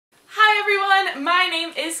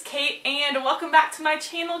name is Kate and welcome back to my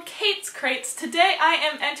channel, Kate's Crates. Today I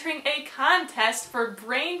am entering a contest for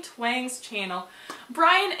Braintwang's channel.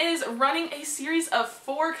 Brian is running a series of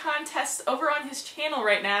 4 contests over on his channel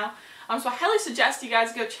right now, so I highly suggest you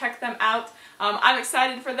guys go check them out. I'm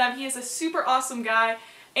excited for them. He is a super awesome guy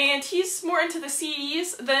and he's more into the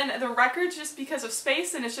CDs than the records just because of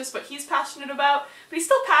space, and it's just what he's passionate about, but he's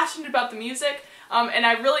still passionate about the music. And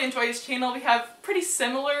I really enjoy his channel. We have pretty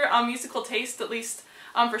similar musical taste, at least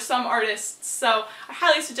for some artists. So I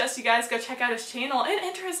highly suggest you guys go check out his channel and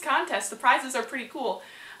enter his contest. The prizes are pretty cool.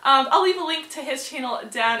 I'll leave a link to his channel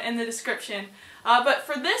down in the description. But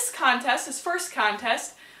for this contest, his first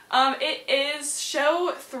contest, it is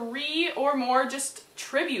show 3 or more just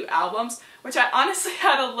tribute albums, which I honestly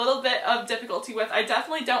had a little bit of difficulty with. I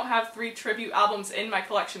definitely don't have 3 tribute albums in my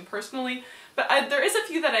collection personally, but there is a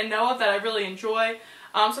few that I know of that I really enjoy,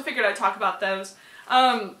 so I figured I'd talk about those.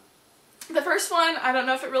 The first one, I don't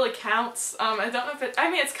know if it really counts. I don't know if I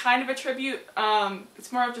mean, it's kind of a tribute.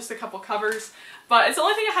 It's more of just a couple covers, but it's the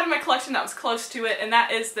only thing I had in my collection that was close to it, and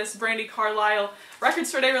that is this Brandi Carlile Record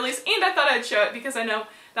Store Day release, and I thought I'd show it because I know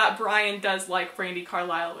that Brian does like Brandi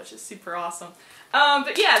Carlile, which is super awesome.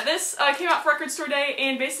 But yeah, this came out for Record Store Day,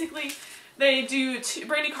 and basically they do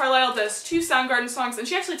Brandi Carlile does 2 Soundgarden songs, and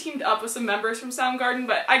she actually teamed up with some members from Soundgarden,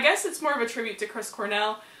 but I guess it's more of a tribute to Chris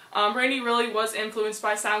Cornell. Brandi really was influenced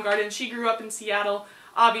by Soundgarden. She grew up in Seattle.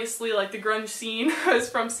 Obviously, like, the grunge scene was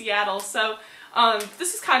from Seattle, so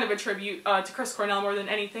this is kind of a tribute to Chris Cornell more than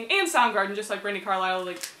anything, and Soundgarden, just like Brandi Carlile,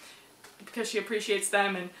 like, because she appreciates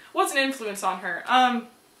them and was an influence on her.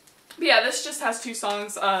 But yeah, this just has 2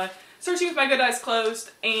 songs, Searching with My Good Eyes Closed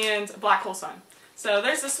and Black Hole Sun. So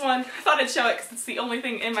there's this one. I thought I'd show it because it's the only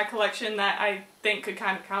thing in my collection that I think could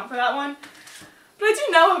kind of count for that one. But I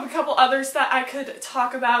do know of a couple others that I could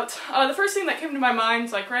talk about. The first thing that came to my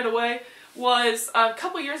mind, like right away, was a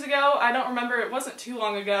couple years ago. I don't remember, it wasn't too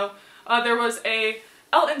long ago. There was a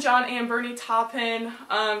Elton John and Bernie Taupin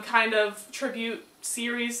kind of tribute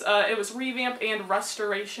series. It was Revamp and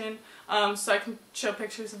Restoration. So I can show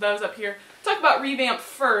pictures of those up here. Talk about Revamp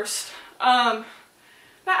first.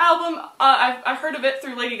 That album, I heard of it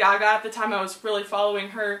through Lady Gaga. At the time I was really following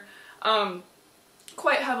her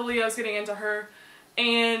quite heavily. I was getting into her.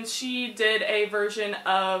 And she did a version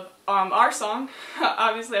of our song.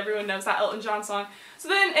 Obviously everyone knows that Elton John song. So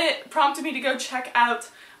then it prompted me to go check out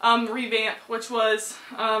Revamp, which was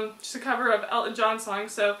just a cover of Elton John's song.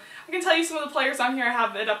 So I can tell you some of the players on here. I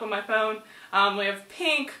have it up on my phone. We have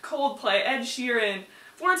Pink, Coldplay, Ed Sheeran,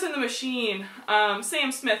 Florence and the Machine,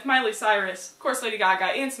 Sam Smith, Miley Cyrus, of course Lady Gaga,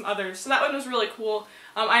 and some others. So that one was really cool.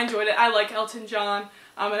 I enjoyed it. I like Elton John,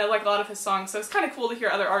 and I like a lot of his songs, so it's kind of cool to hear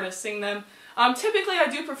other artists sing them. Typically I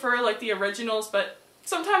do prefer like the originals, but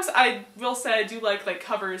sometimes I will say I do like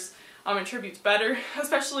covers and tributes better,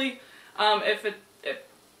 especially if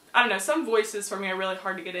I don't know, some voices for me are really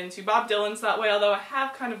hard to get into. Bob Dylan's that way, although I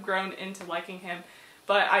have kind of grown into liking him.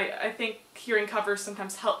 But I think hearing covers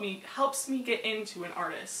sometimes helps me get into an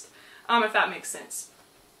artist, if that makes sense.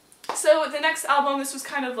 So the next album, this was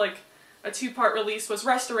kind of like a 2-part release, was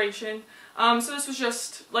Restoration. So this was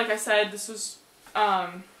just, like I said, this was a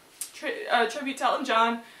tribute to Elton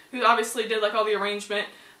John, who obviously did like all the arrangement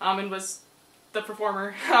and was the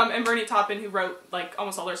performer, and Bernie Taupin, who wrote like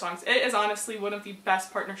almost all their songs. It is honestly one of the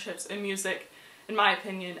best partnerships in music, in my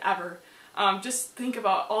opinion, ever. Just think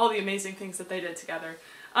about all the amazing things that they did together.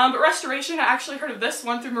 But Restoration, I actually heard of this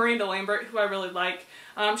one through Miranda Lambert, who I really like.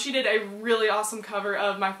 She did a really awesome cover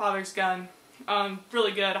of My Father's Gun.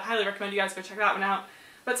 Really good. I highly recommend you guys go check that one out.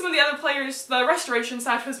 But some of the other players, the Restoration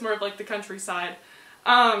side was more of like the country side.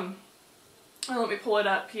 Let me pull it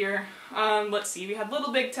up here. Let's see. We had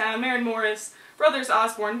Little Big Town, Maren Morris, Brothers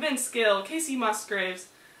Osborne, Vince Gill, Casey Musgraves,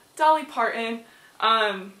 Dolly Parton,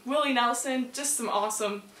 Willie Nelson. Just some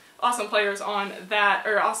awesome players on that,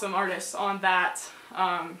 or awesome artists on that,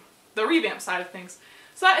 the Revamp side of things.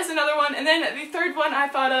 So that is another one. And then the third one I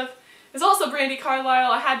thought of is also Brandi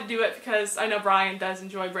Carlile. I had to do it because I know Brian does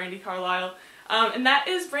enjoy Brandi Carlile. And that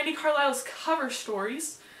is Brandi Carlile's Cover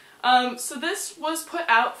Stories. So this was put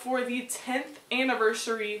out for the 10th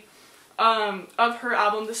anniversary of her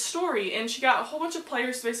album, The Story. And she got a whole bunch of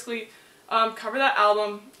players to basically cover that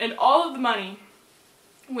album. And all of the money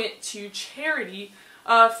went to charity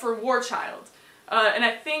for War Child. And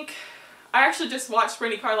I actually just watched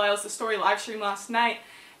Brandi Carlile's The Story live stream last night,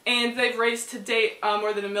 and they've raised to date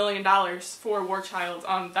more than $1 million for War Child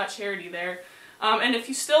on that charity there. And if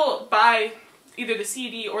you still buy either the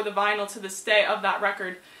CD or the vinyl to this day of that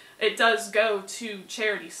record, it does go to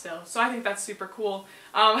charity still. So I think that's super cool.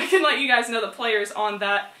 I can let you guys know the players on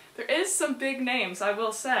that. There is some big names, I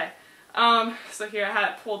will say. So here I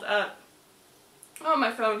had it pulled up on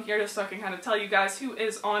my phone here just so I can kind of tell you guys who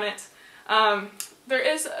is on it. There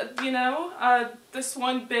is, this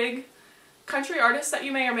one big country artist that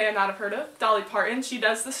you may or may not have heard of, Dolly Parton. She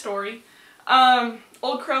does the story.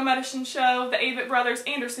 Old Crow Medicine Show, the Avett Brothers,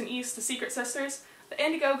 Anderson East, the Secret Sisters, the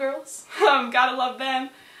Indigo Girls, gotta love them,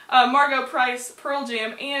 Margot Price, Pearl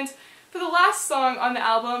Jam, and for the last song on the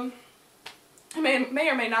album, you may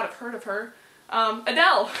or may not have heard of her,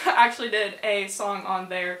 Adele actually did a song on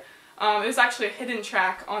there. It was actually a hidden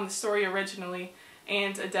track on the story originally,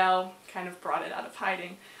 and Adele kind of brought it out of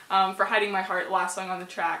hiding for Hiding My Heart, last song on the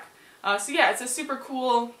track. So yeah, it's a super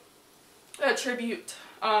cool tribute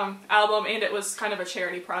album, and it was kind of a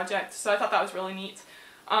charity project, so I thought that was really neat.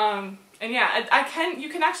 And yeah, you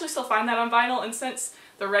can actually still find that on vinyl, and since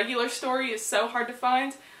the regular story is so hard to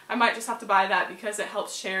find, I might just have to buy that because it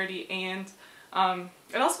helps charity, and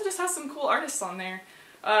it also just has some cool artists on there.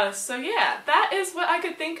 So yeah, that is what I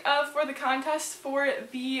could think of for the contest for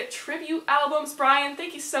the tribute albums. Brian,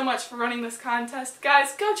 thank you so much for running this contest.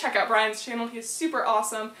 Guys, go check out Brian's channel. He is super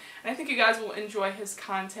awesome, and I think you guys will enjoy his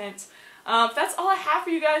content. That's all I have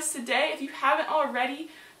for you guys today. If you haven't already,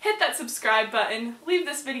 hit that subscribe button, leave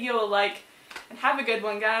this video a like, and have a good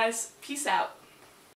one, guys. Peace out.